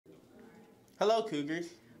Hello, Cougars.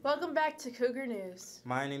 Welcome back to Cougar News.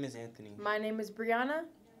 My name is Anthony. My name is Brianna.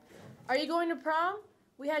 Are you going to prom?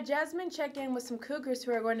 We had Jasmine check in with some Cougars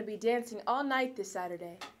who are going to be dancing all night this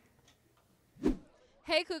Saturday.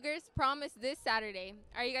 Hey Cougars, prom is this Saturday.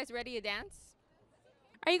 Are you guys ready to dance?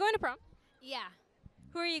 Are you going to prom? Yeah.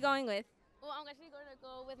 Who are you going with? Well, I'm actually going to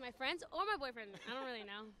go with my friends or my boyfriend. I don't really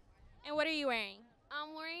know. And what are you wearing?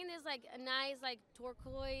 I'm wearing this a nice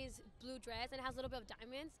turquoise blue dress, and it has a little bit of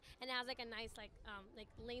diamonds, and it has a nice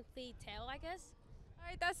lengthy tail, I guess. All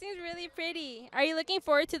right, that seems really pretty. Are you looking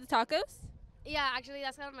forward to the tacos? Yeah, actually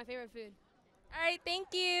that's kind of my favorite food. All right,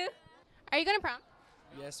 thank you. Are you going to prom?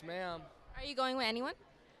 Yes, ma'am. Are you going with anyone?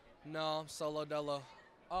 No, I'm solo dolo.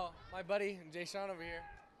 Oh, my buddy Jay Sean over here.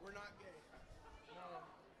 We're not gay.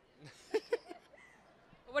 No.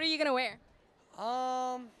 What are you going to wear?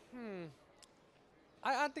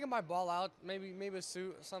 I think I might ball out. Maybe a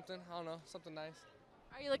suit or something. I don't know, something nice.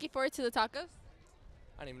 Are you looking forward to the tacos?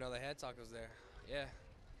 I didn't even know they had tacos there. Yeah.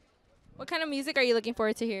 What kind of music are you looking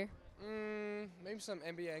forward to hear? Maybe some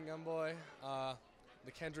NBA and Gunboy.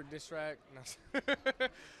 The Kendrick diss track. No,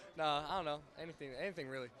 no, I don't know. Anything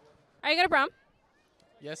really. Are you going to prom?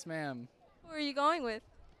 Yes, ma'am. Who are you going with?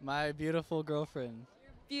 My beautiful girlfriend.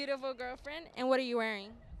 Beautiful girlfriend. And what are you wearing?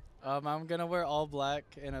 I'm gonna wear all black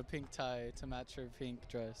and a pink tie to match her pink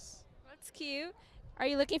dress. That's cute. Are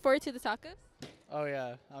you looking forward to the tacos? Oh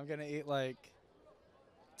yeah, I'm gonna eat like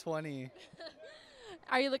 20.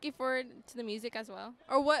 Are you looking forward to the music as well?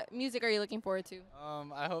 Or what music are you looking forward to?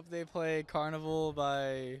 I hope they play Carnival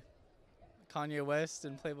by Kanye West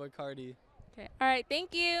and Playboi Carti. Okay. All right,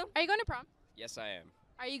 thank you. Are you going to prom? Yes, I am.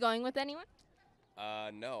 Are you going with anyone?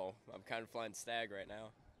 No. I'm kind of flying stag right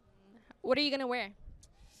now. What are you going to wear?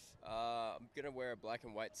 I'm going to wear a black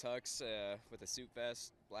and white tux with a suit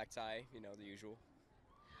vest, black tie, the usual.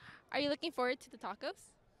 Are you looking forward to the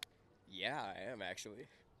tacos? Yeah, I am actually.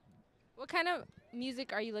 What kind of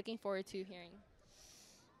music are you looking forward to hearing?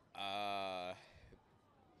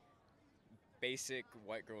 Basic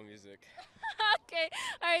white girl music. Okay.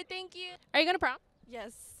 All right, thank you. Are you going to prom?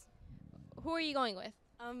 Yes. Who are you going with?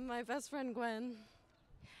 My best friend Gwen.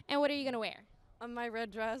 And what are you going to wear? My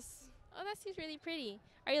red dress. Oh, that seems really pretty.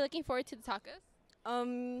 Are you looking forward to the tacos?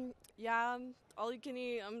 Yeah, all you can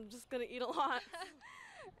eat. I'm just gonna eat a lot.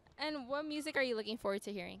 And what music are you looking forward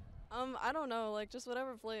to hearing? I don't know, just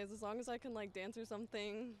whatever plays, as long as I can dance or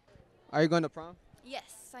something. Are you going to prom?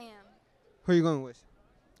 Yes, I am. Who are you going with?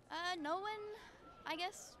 No one, I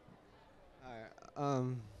guess. All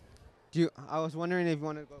right. I was wondering if you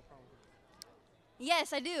wanted to go to prom.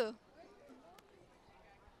 Yes, I do.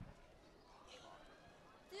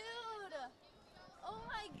 Oh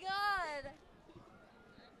my god!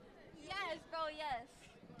 Yes, bro, yes.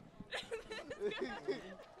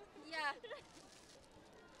 Yeah.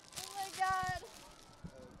 Oh my god.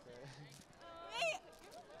 Okay. Wait.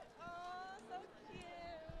 Oh, so cute.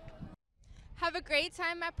 Have a great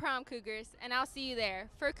time at prom, Cougars, and I'll see you there.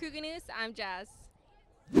 For Cougar News, I'm Jazz.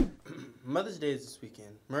 Mother's Day is this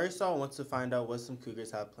weekend. Marisol wants to find out what some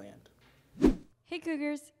Cougars have planned. Hey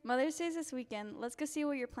Cougars, Mother's Day is this weekend. Let's go see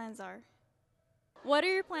what your plans are. What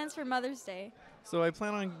are your plans for Mother's Day? So I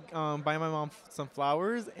plan on buying my mom some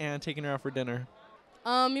flowers and taking her out for dinner.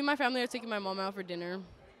 Me and my family are taking my mom out for dinner.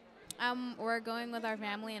 We're going with our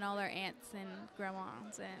family and all our aunts and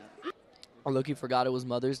grandmas. And Loki forgot it was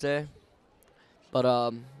Mother's Day, but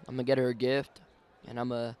I'm gonna get her a gift, and I'm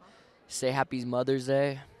gonna say Happy Mother's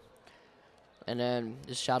Day, and then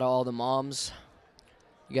just shout out all the moms.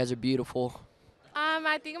 You guys are beautiful.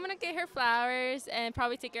 I think I'm gonna get her flowers and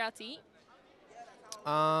probably take her out to eat.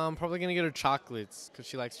 Probably gonna get her chocolates because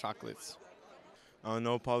she likes chocolates. I don't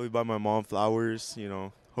know, probably buy my mom flowers,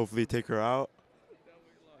 hopefully take her out.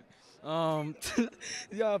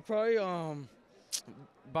 Yeah, probably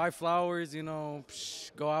buy flowers,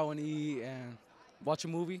 go out and eat and watch a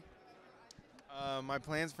movie. My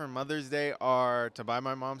plans for Mother's Day are to buy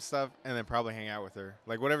my mom stuff and then probably hang out with her.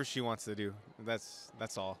 Whatever she wants to do.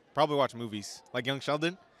 That's all. Probably watch movies. Like Young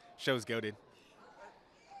Sheldon, show's goated.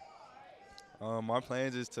 My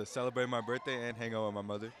plans is to celebrate my birthday and hang out with my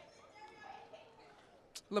mother.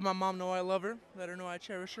 Let my mom know I love her. Let her know I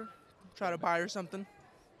cherish her. Try to buy her something.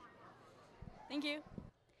 Thank you.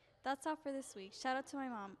 That's all for this week. Shout out to my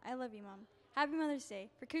mom. I love you, Mom. Happy Mother's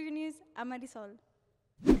Day. For Cougar News, I'm Marisol.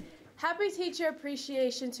 Happy Teacher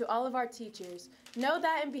Appreciation to all of our teachers. Know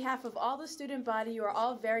that in behalf of all the student body, you are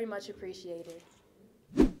all very much appreciated.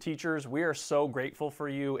 Teachers, we are so grateful for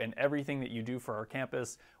you and everything that you do for our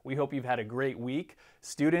campus. We hope you've had a great week.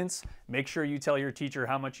 Students, make sure you tell your teacher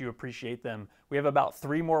how much you appreciate them. We have about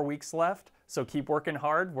 3 more weeks left, so keep working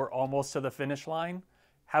hard. We're almost to the finish line.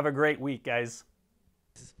 Have a great week, guys.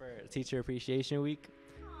 This is for Teacher Appreciation Week,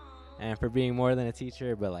 and for being more than a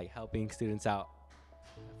teacher, but like helping students out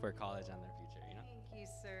for college and their future, you know? Thank you,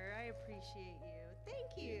 sir. I appreciate you.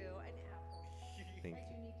 Thank you. An apple. Thank I you.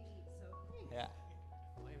 do need to eat, so thanks. Yeah.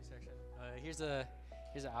 My name's Sarshan.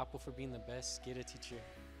 Here's an apple for being the best skater teacher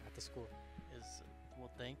at the school.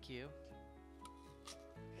 Well, thank you.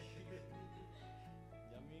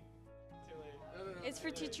 It's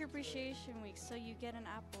for Teacher Appreciation Week, so you get an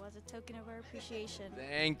apple as a token of our appreciation.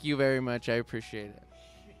 Thank you very much. I appreciate it.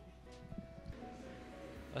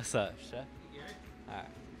 What's up, chef? Alright.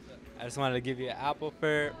 I just wanted to give you an apple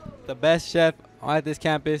for the best chef at this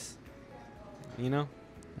campus, you know?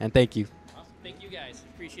 And thank you. Awesome. Thank you guys.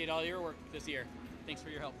 Appreciate all your work this year. Thanks for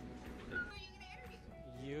your help.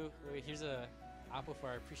 Here's a apple for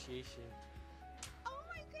our appreciation. Oh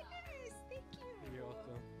my goodness. Thank you. You're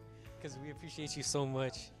welcome. Because we appreciate you so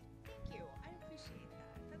much. Thank you. I appreciate that.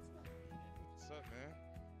 That's lovely. What's up,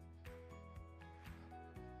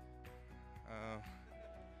 man?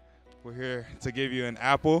 We're here to give you an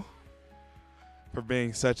apple for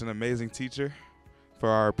being such an amazing teacher for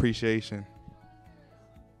our appreciation.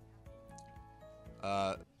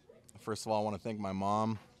 First of all, I want to thank my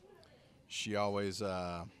mom. She always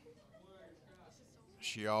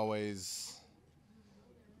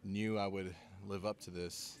knew I would live up to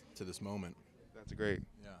this moment. That's great.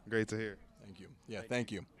 Yeah. Great to hear. Thank you. Yeah,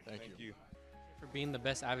 thank you. Thank you. For being the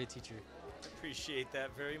best AVID teacher. Appreciate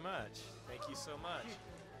that very much. Thank you so much.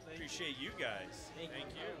 Appreciate you guys. Thank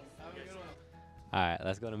you. Alright,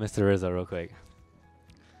 let's go to Mr. Rizzo real quick.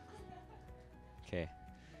 Okay.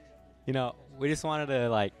 You know, we just wanted to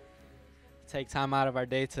like take time out of our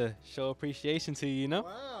day to show appreciation to you, you know?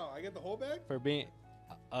 Wow, I get the whole bag? For being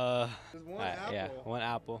Just one apple. Yeah, one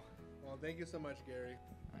apple. Well, thank you so much, Gary.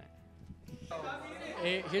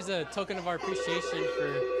 Hey, here's a token of our appreciation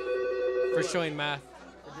for showing math.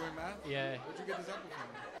 For doing math? Yeah. Where'd you get this apple from?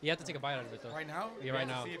 You have to take a bite out of it though. Right now? Yeah, right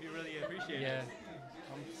now. See if you really appreciate it. Yeah.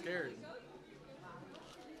 I'm scared.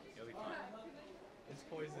 It's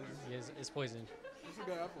poison. Yeah, it's poisoned. This is a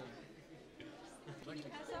good apple. Can you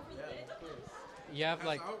pass out for the bit? You have Pass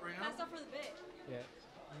like out right now? Pass out for the bit. yeah.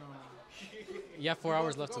 No. You have 4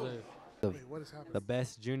 hours left to live. Wait, what is happening? The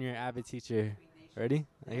best junior AVID teacher. Ready?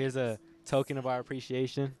 And here's a token of our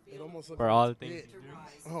appreciation It almost looks for like all it's the things bit. you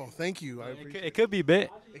do. Oh, thank you. I appreciate It could be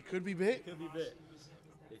bit. It could be bit? It could be bit.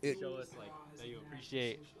 It- Show us like that you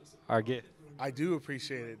appreciate our gift. I do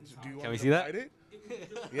appreciate it. Do you want we me see to that? bite it?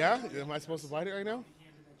 Yeah? Am I supposed to bite it right now?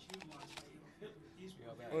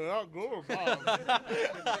 Oh, not good, Bob.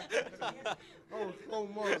 Oh, so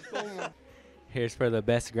much. Here's for the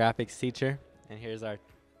best graphics teacher, and here's our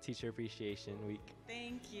Teacher Appreciation Week.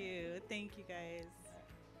 Thank you. Thank you, guys.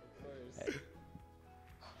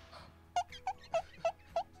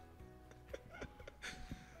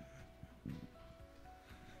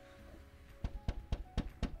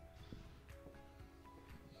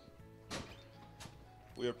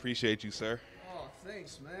 We appreciate you, sir. Oh,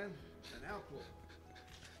 thanks, man. An apple.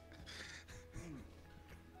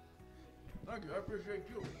 Thank you. I appreciate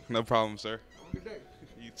you. No problem, sir. Have a good day.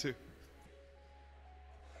 You too.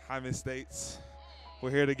 Hi, Miss States. We're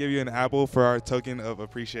here to give you an apple for our token of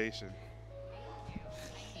appreciation.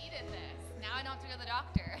 I needed this. Now I don't have to go to the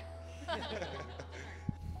doctor.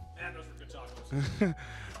 And those were good tacos.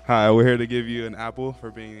 Hi, we're here to give you an apple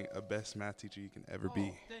for being a best math teacher you can ever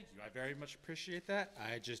be. Thank you. I very much appreciate that.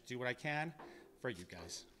 I just do what I can for you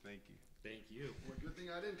guys. Thank you. Thank you. Well, good thing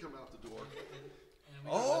I didn't come out the door.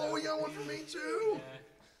 Oh, we got one for me too.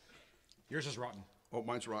 Yours is rotten. Oh,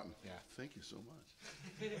 mine's rotten. Yeah. Thank you so much.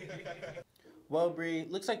 Well, Bree,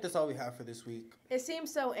 looks like that's all we have for this week. It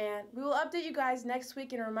seems so, Aunt. We will update you guys next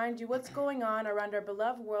week and remind you what's going on around our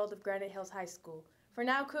beloved world of Granite Hills High School. For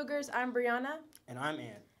now, Cougars, I'm Brianna. And I'm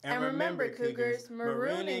Ann. And remember, Cougars,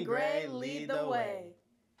 maroon and gray lead the way.